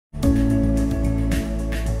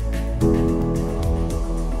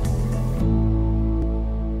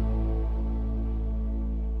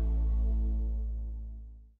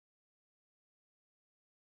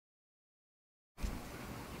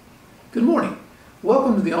Good morning.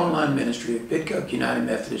 Welcome to the online ministry of Pidcoke United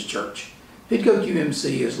Methodist Church. Pidcoke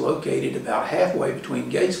UMC is located about halfway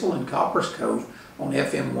between Gatesville and Coppers Cove on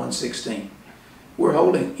FM 116. We're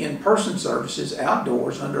holding in-person services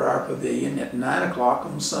outdoors under our pavilion at 9 o'clock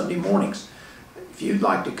on Sunday mornings. If you'd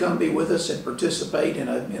like to come be with us and participate in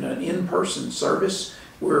an in-person service,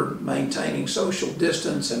 we're maintaining social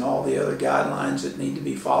distance and all the other guidelines that need to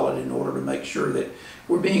be followed in order to make sure that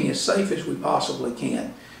we're being as safe as we possibly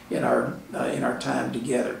can in our time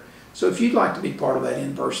together. So if you'd like to be part of that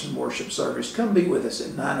in-person worship service, come be with us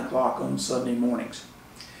at 9 o'clock on Sunday mornings.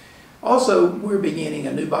 Also, we're beginning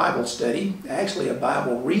a new Bible study, actually a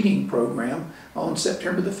Bible reading program, on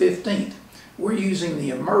September the 15th. We're using the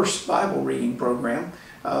Immerse Bible reading program,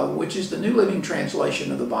 which is the New Living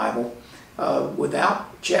Translation of the Bible,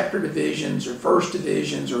 without chapter divisions or verse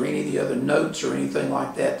divisions or any of the other notes or anything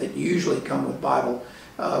like that that usually come with Bible,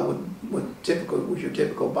 with your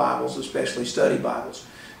typical Bibles, especially study Bibles.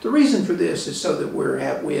 The reason for this is so that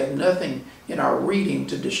we have nothing in our reading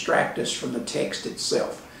to distract us from the text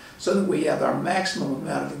itself, so that we have our maximum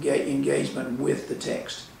amount of engagement with the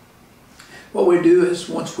text. What we do is,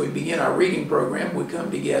 once we begin our reading program, we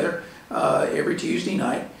come together every Tuesday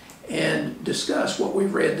night and discuss what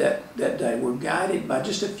we've read that day. We're guided by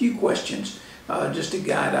just a few questions, just to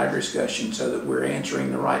guide our discussion so that we're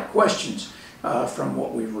answering the right questions from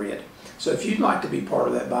what we've read. So if you'd like to be part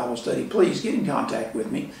of that Bible study, please get in contact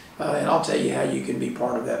with me, and I'll tell you how you can be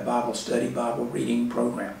part of that Bible study, Bible reading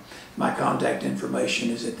program. My contact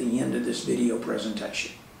information is at the end of this video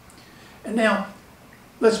presentation. And now,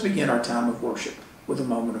 let's begin our time of worship with a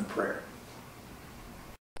moment of prayer.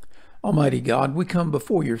 Almighty God, we come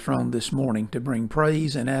before your throne this morning to bring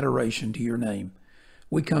praise and adoration to your name.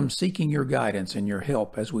 We come seeking your guidance and your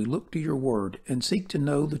help as we look to your word and seek to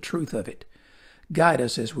know the truth of it. Guide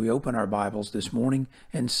us as we open our Bibles this morning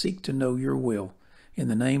and seek to know your will. In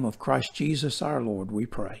the name of Christ Jesus our Lord, we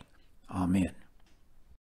pray. Amen.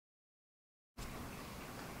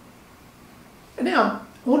 And now,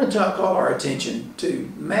 I want to call our attention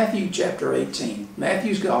to Matthew chapter 18,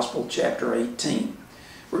 Matthew's Gospel chapter 18.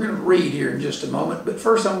 We're going to read here in just a moment, but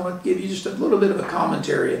first I want to give you just a little bit of a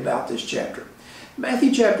commentary about this chapter.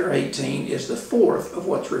 Matthew chapter 18 is the fourth of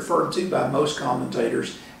what's referred to by most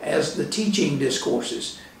commentators as the teaching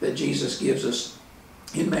discourses that Jesus gives us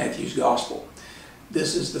in Matthew's Gospel.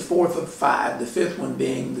 This is the fourth of five, the fifth one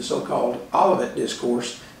being the so-called Olivet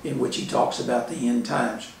Discourse, in which he talks about the end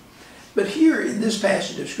times. But here in this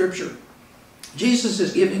passage of Scripture, Jesus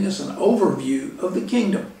is giving us an overview of the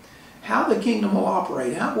kingdom, how the kingdom will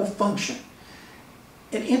operate, how it will function.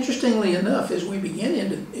 And interestingly enough, as we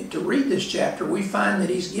begin to read this chapter, we find that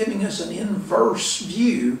he's giving us an inverse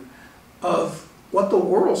view of what the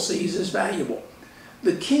world sees as valuable.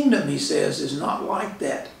 The kingdom, he says, is not like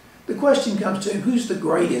that. The question comes to him, who's the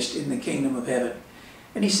greatest in the kingdom of heaven?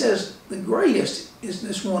 And he says, the greatest is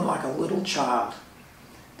this one like a little child.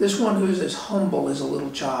 This one who's as humble as a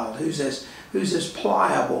little child, who's as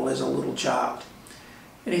pliable as a little child.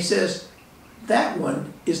 And he says, that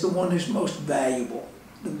one is the one who's most valuable,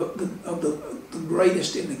 the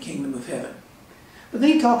greatest in the kingdom of heaven. But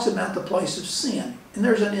then he talks about the place of sin. And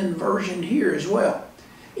there's an inversion here as well.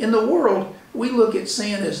 In the world, we look at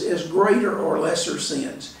sin as greater or lesser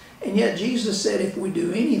sins. And yet Jesus said if we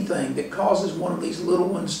do anything that causes one of these little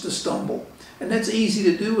ones to stumble, and that's easy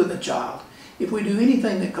to do with a child, if we do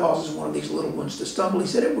anything that causes one of these little ones to stumble, he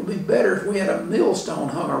said it would be better if we had a millstone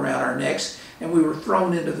hung around our necks and we were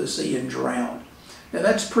thrown into the sea and drowned. Now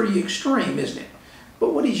that's pretty extreme, isn't it?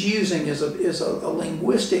 But what he's using is a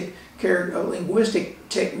linguistic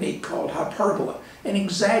technique called hyperbole, an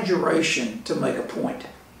exaggeration to make a point.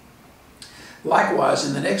 Likewise,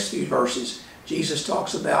 in the next few verses, Jesus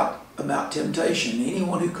talks about temptation.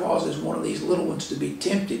 Anyone who causes one of these little ones to be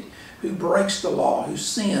tempted, who breaks the law, who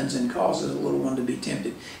sins and causes a little one to be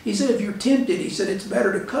tempted. He said if you're tempted, he said it's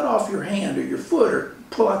better to cut off your hand or your foot or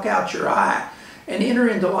pluck out your eye and enter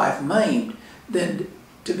into life maimed than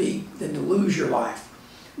to lose your life.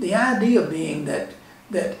 The idea being that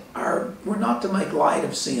we're not to make light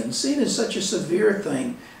of sin. Sin is such a severe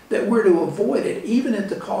thing that we're to avoid it, even at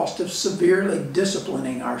the cost of severely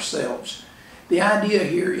disciplining ourselves. The idea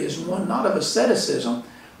here is one not of asceticism,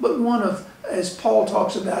 but one of, as Paul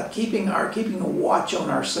talks about, keeping a watch on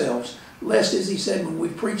ourselves, lest, as he said, when we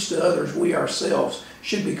preach to others, we ourselves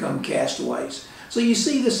should become castaways. So you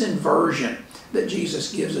see this inversion that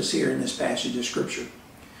Jesus gives us here in this passage of Scripture.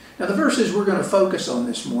 Now the verses we're going to focus on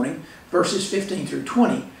this morning, verses 15 through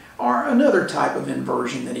 20, are another type of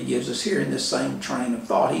inversion that he gives us here in this same train of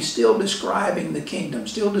thought. He's still describing the kingdom,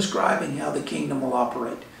 still describing how the kingdom will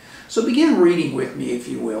operate. So begin reading with me, if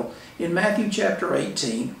you will, in Matthew chapter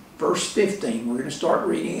 18, verse 15. We're going to start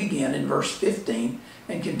reading again in verse 15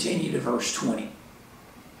 and continue to verse 20.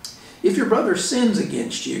 If your brother sins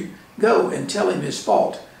against you, go and tell him his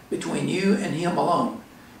fault between you and him alone.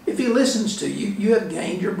 If he listens to you, you have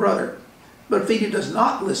gained your brother. But if he does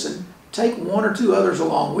not listen, take one or two others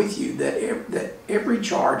along with you, that every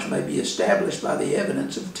charge may be established by the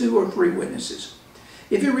evidence of 2 or 3 witnesses.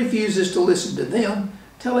 If he refuses to listen to them,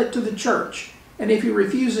 tell it to the church. And if he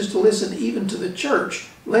refuses to listen even to the church,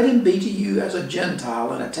 let him be to you as a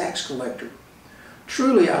Gentile and a tax collector.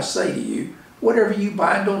 Truly I say to you, whatever you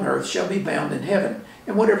bind on earth shall be bound in heaven,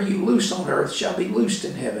 and whatever you loose on earth shall be loosed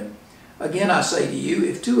in heaven. Again I say to you,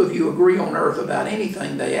 if 2 of you agree on earth about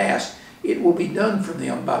anything they ask, it will be done for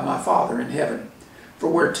them by my Father in heaven.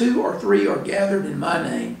 For where 2 or 3 are gathered in my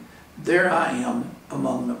name, there I am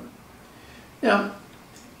among them. Now,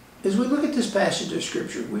 as we look at this passage of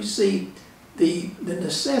Scripture, we see the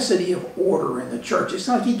necessity of order in the church. It's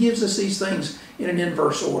not like he gives us these things in an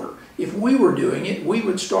inverse order. If we were doing it, we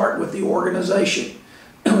would start with the organization.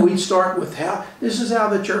 We'd start with this is how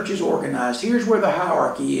the church is organized. Here's where the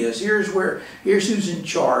hierarchy is. Here's who's in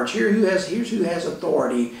charge. Here's who has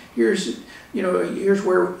authority. Here's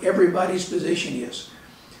where everybody's position is.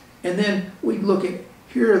 And then we'd look at,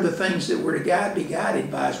 here are the things that we're to be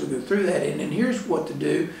guided by as we go through that. And then here's what to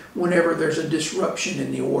do whenever there's a disruption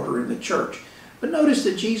in the order in the church. But notice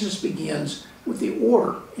that Jesus begins with the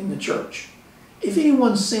order in the church. If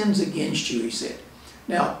anyone sins against you, he said.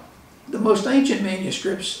 Now, the most ancient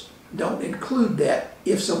manuscripts don't include that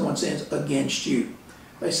if someone sins against you.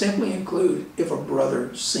 They simply include if a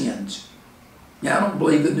brother sins. Now, I don't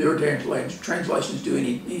believe the newer translations do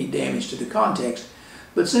any damage to the context,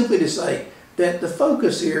 but simply to say that the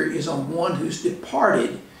focus here is on one who's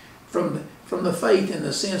departed from the faith in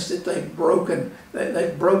the sense that they've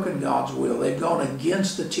broken God's will. They've gone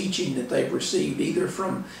against the teaching that they've received, either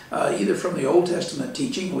from the Old Testament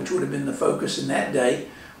teaching, which would have been the focus in that day,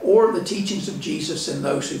 or the teachings of Jesus and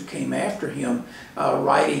those who came after him,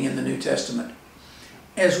 writing in the New Testament.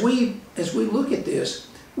 As we look at this,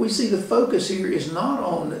 we see the focus here is not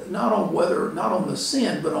on the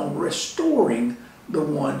sin, but on restoring the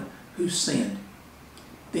one who sinned.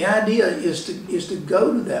 The idea is to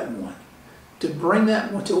go to that one, to bring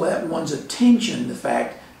that one's attention the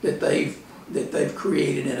fact that they've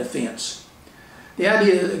created an offense. The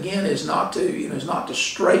idea again is not to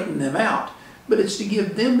straighten them out, but it's to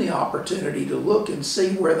give them the opportunity to look and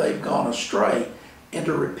see where they've gone astray and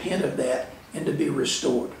to repent of that and to be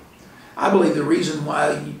restored. I believe the reason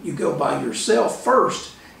why you go by yourself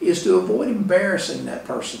first is to avoid embarrassing that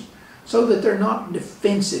person, so that they're not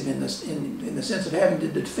defensive in the sense of having to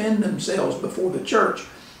defend themselves before the church,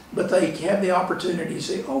 but they have the opportunity to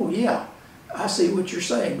say, oh yeah, I see what you're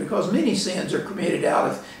saying, because many sins are committed out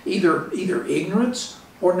of either ignorance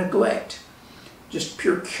or neglect, just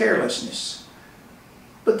pure carelessness.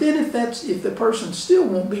 But then if the person still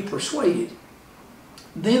won't be persuaded,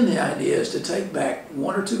 then the idea is to take back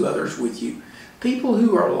 1 or 2 others with you, people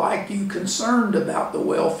who are like you, concerned about the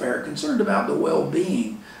welfare, concerned about the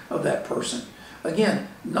well-being of that person. Again,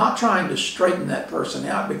 not trying to straighten that person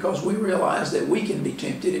out, because we realize that we can be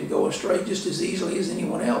tempted and go astray just as easily as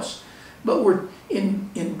anyone else. But we're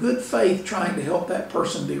in good faith trying to help that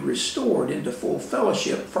person be restored into full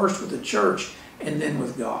fellowship, first with the church and then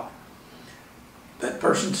with God. That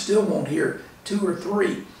person still won't hear 2 or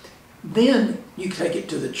 3. Then you take it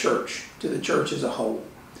to the church as a whole.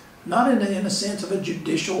 Not in a sense of a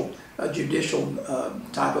judicial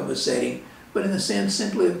type of a setting, but in the sense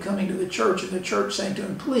simply of coming to the church and the church saying to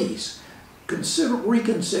him, please,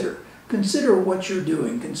 reconsider what you're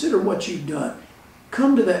doing, consider what you've done.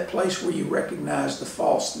 Come to that place where you recognize the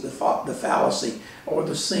fallacy or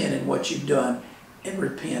the sin in what you've done, and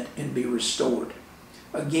repent and be restored.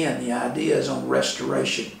 Again, the idea is on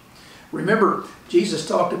restoration. Remember, Jesus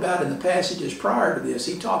talked about in the passages prior to this,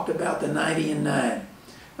 he talked about the 90 and 9.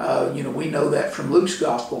 We know that from Luke's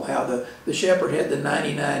gospel, how the shepherd had the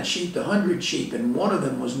 99 sheep, the 100 sheep, and one of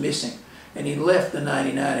them was missing. And he left the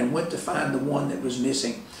 99 and went to find the one that was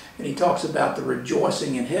missing. And he talks about the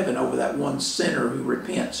rejoicing in heaven over that one sinner who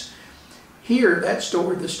repents. Here,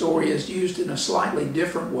 the story is used in a slightly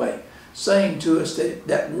different way, saying to us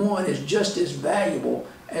that one is just as valuable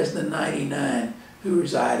as the 99 who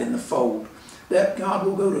reside in the fold. That God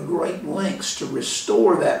will go to great lengths to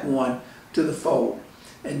restore that one to the fold.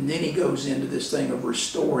 And then he goes into this thing of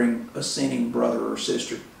restoring a sinning brother or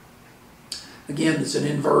sister. Again, it's an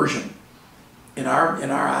inversion. in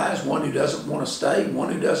our eyes, one who doesn't want to stay,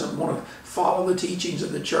 one who doesn't want to follow the teachings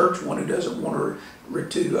of the church, one who doesn't want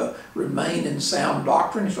to remain in sound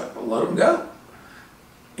doctrine. He's like, well, let them go.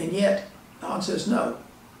 And yet, God says, no,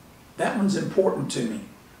 that one's important to me.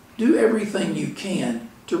 Do everything you can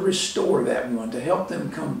to restore that one, to help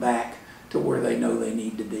them come back to where they know they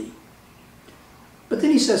need to be. But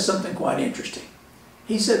then he says something quite interesting.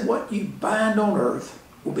 He said, what you bind on earth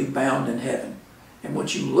will be bound in heaven, and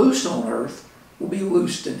what you loose on earth will be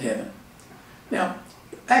loosed in heaven. Now,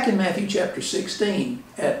 back in Matthew chapter 16,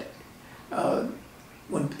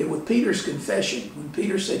 with Peter's confession, when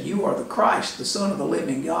Peter said, you are the Christ, the Son of the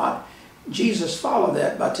living God, Jesus followed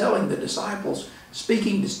that by telling the disciples,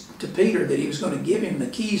 speaking to Peter, that he was going to give him the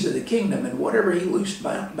keys of the kingdom, and whatever he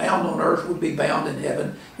bound on earth would be bound in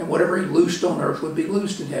heaven, and whatever he loosed on earth would be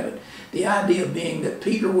loosed in heaven. The idea being that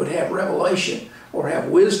Peter would have revelation or have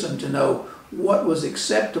wisdom to know what was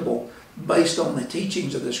acceptable based on the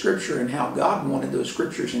teachings of the Scripture and how God wanted those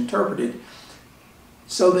Scriptures interpreted,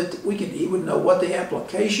 so that he would know what the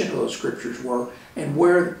application of those Scriptures were and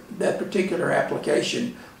where that particular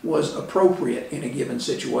application was appropriate in a given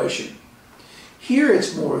situation. Here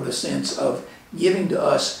it's more of the sense of giving to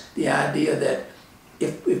us the idea that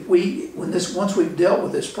once we've dealt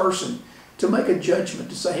with this person, to make a judgment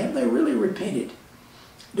to say, have they really repented?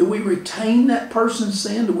 Do we retain that person's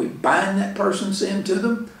sin? Do we bind that person's sin to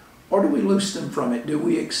them? Or do we loose them from it? Do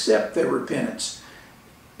we accept their repentance?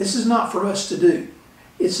 This is not for us to do.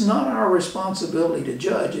 It's not our responsibility to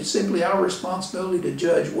judge. It's simply our responsibility to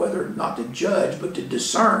judge not to judge, but to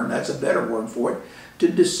discern, that's a better word for it, to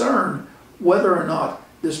discern whether or not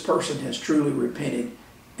this person has truly repented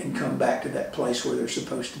and come back to that place where they're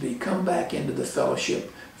supposed to be. Come back into the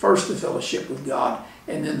fellowship, first the fellowship with God,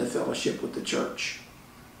 and then the fellowship with the church.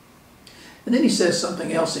 And then he says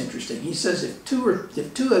something else interesting. He says if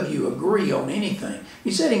two of you agree on anything,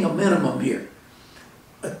 he's setting a minimum here.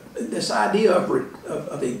 This idea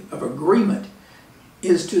of agreement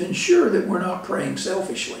is to ensure that we're not praying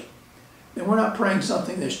selfishly. And we're not praying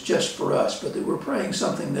something that's just for us, but that we're praying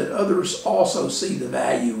something that others also see the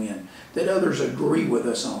value in, that others agree with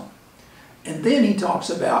us on. And then he talks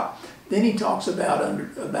about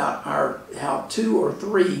how two or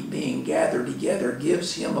three being gathered together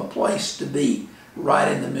gives him a place to be right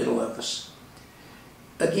in the middle of us.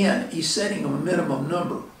 Again, he's setting a minimum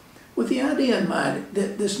number, with the idea in mind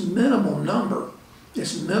that this minimal number,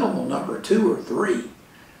 2 or 3,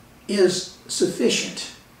 is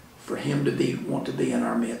sufficient for him to want to be in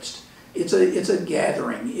our midst. It's a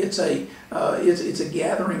gathering. It's a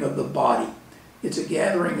gathering of the body. It's a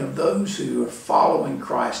gathering of those who are following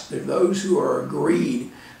Christ. They're those who are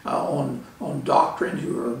agreed on doctrine,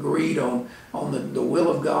 who are agreed on the will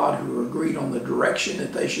of God, who are agreed on the direction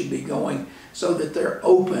that they should be going, so that they're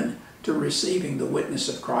open to receiving the witness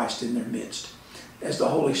of Christ in their midst. As the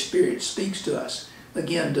Holy Spirit speaks to us,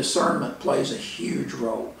 again, discernment plays a huge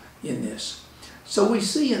role in this. So we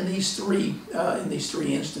see in these three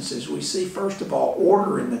instances, we see first of all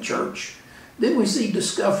order in the church. Then we see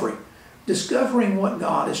discovery. Discovering what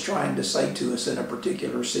God is trying to say to us in a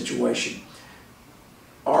particular situation.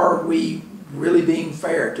 Are we really being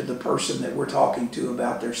fair to the person that we're talking to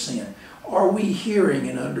about their sin? Are we hearing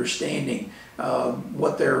and understanding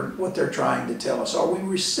what they're trying to tell us? Are we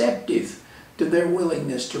receptive to their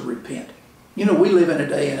willingness to repent? You know, we live in a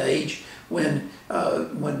day and age when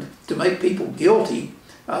to make people guilty,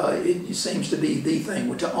 it seems to be the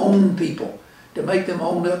thing, to own people, to make them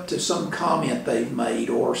own up to some comment they've made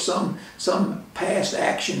or some past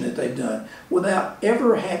action that they've done, without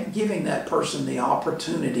ever giving that person the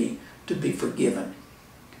opportunity to be forgiven.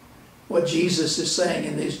 What Jesus is saying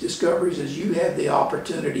in these discoveries is you have the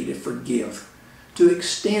opportunity to forgive, to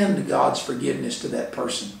extend God's forgiveness to that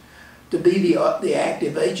person, to be the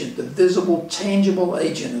active agent, the visible, tangible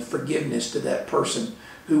agent of forgiveness to that person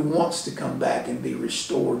who wants to come back and be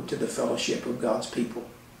restored to the fellowship of God's people,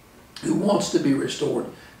 who wants to be restored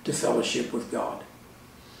to fellowship with God.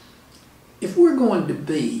 If we're going to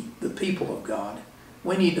be the people of God,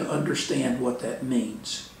 we need to understand what that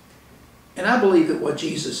means. And I believe that what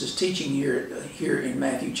Jesus is teaching here in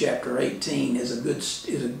Matthew chapter 18 is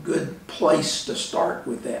a good place to start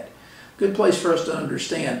with that. Good place for us to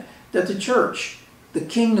understand that the church, the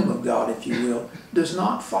kingdom of God, if you will, does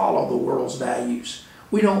not follow the world's values.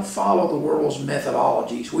 We don't follow the world's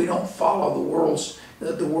methodologies. We don't follow the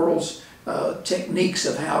world's techniques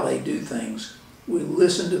of how they do things. We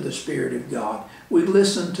listen to the Spirit of God. We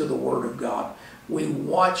listen to the Word of God. We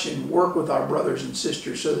watch and work with our brothers and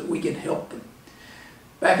sisters so that we can help them.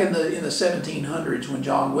 Back in the 1700s, when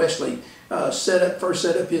John Wesley first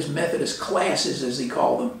set up his Methodist classes, as he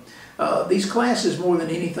called them, these classes, more than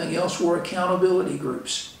anything else, were accountability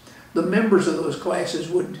groups. The members of those classes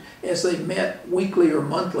would, as they met weekly or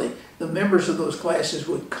monthly, the members of those classes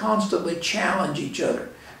would constantly challenge each other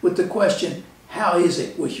with the question, how is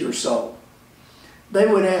it with your soul? They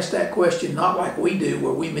would ask that question not like we do,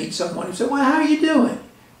 where we meet someone and say, well, how are you doing?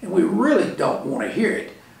 And we really don't want to hear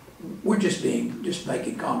it. We're just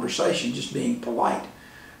making conversation, just being polite.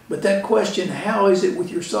 But that question, how is it with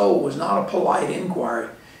your soul, was not a polite inquiry.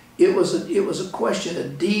 It was a question, a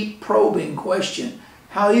deep probing question.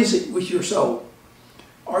 How is it with your soul?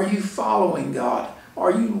 Are you following God?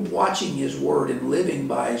 Are you watching His Word and living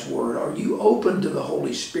by His Word? Are you open to the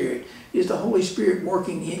Holy Spirit? Is the Holy Spirit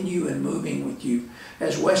working in you and moving with you?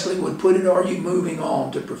 As Wesley would put it, are you moving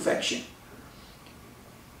on to perfection?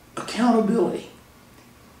 Accountability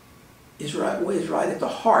is right at the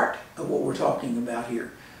heart of what we're talking about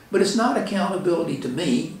here. But it's not accountability to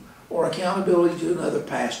me, or accountability to another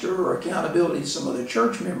pastor, or accountability to some other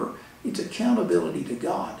church member. It's accountability to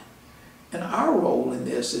God. And our role in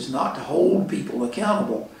this is not to hold people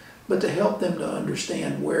accountable, but to help them to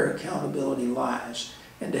understand where accountability lies,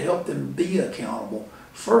 and to help them be accountable,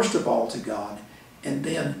 first of all to God, and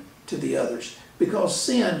then to the others. Because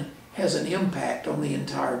sin has an impact on the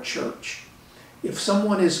entire church. If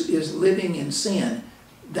someone is living in sin,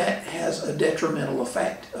 that has a detrimental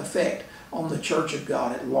effect on the church of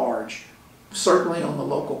God at large. Certainly on the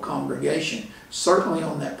local congregation, certainly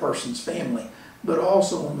on that person's family, but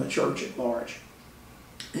also on the church at large.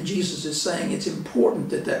 And Jesus is saying it's important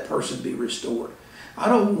that that person be restored. I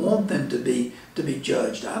don't want them to be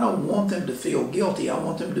judged. I don't want them to feel guilty. I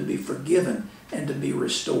want them to be forgiven and to be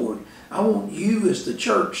restored. I want you as the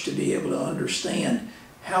church to be able to understand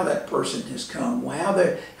how that person has come,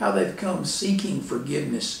 how they've come seeking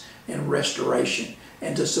forgiveness and restoration,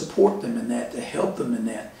 and to support them in that, to help them in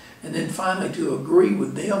that. And then finally to agree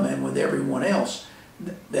with them and with everyone else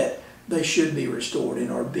that they should be restored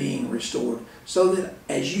and are being restored, so that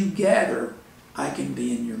as you gather, I can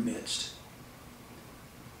be in your midst.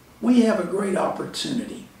 We have a great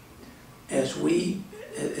opportunity as we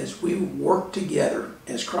work together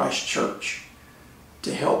as Christ Church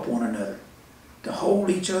to help one another, to hold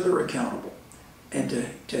each other accountable, and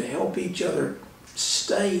to help each other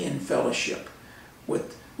stay in fellowship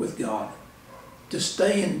with God, to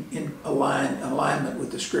stay in alignment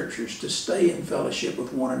with the Scriptures, to stay in fellowship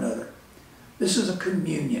with one another. This is a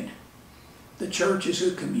communion. The church is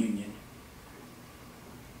a communion.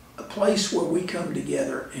 A place where we come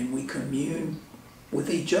together and we commune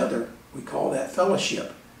with each other. We call that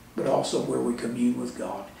fellowship, but also where we commune with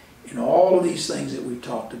God. And all of these things that we've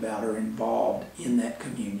talked about are involved in that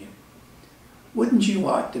communion. Wouldn't you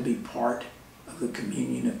like to be part of the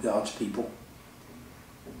communion of God's people?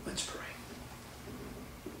 Let's pray.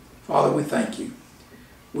 Father, we thank you.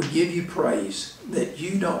 We give you praise that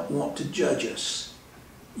you don't want to judge us.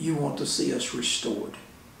 You want to see us restored.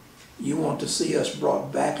 You want to see us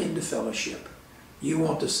brought back into fellowship. You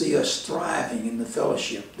want to see us thriving in the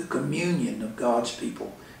fellowship, the communion of God's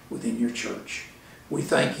people within your church. We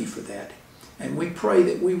thank you for that. And we pray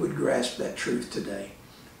that we would grasp that truth today,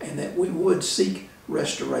 and that we would seek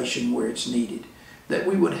restoration where it's needed, that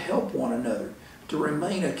we would help one another to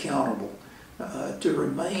remain accountable, to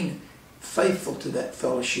remain faithful to that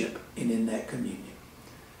fellowship and in that communion.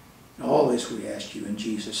 And all this we ask you in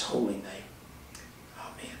Jesus' holy name.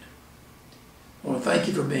 Amen. I want to thank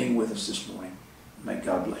you for being with us this morning. May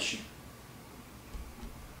God bless you.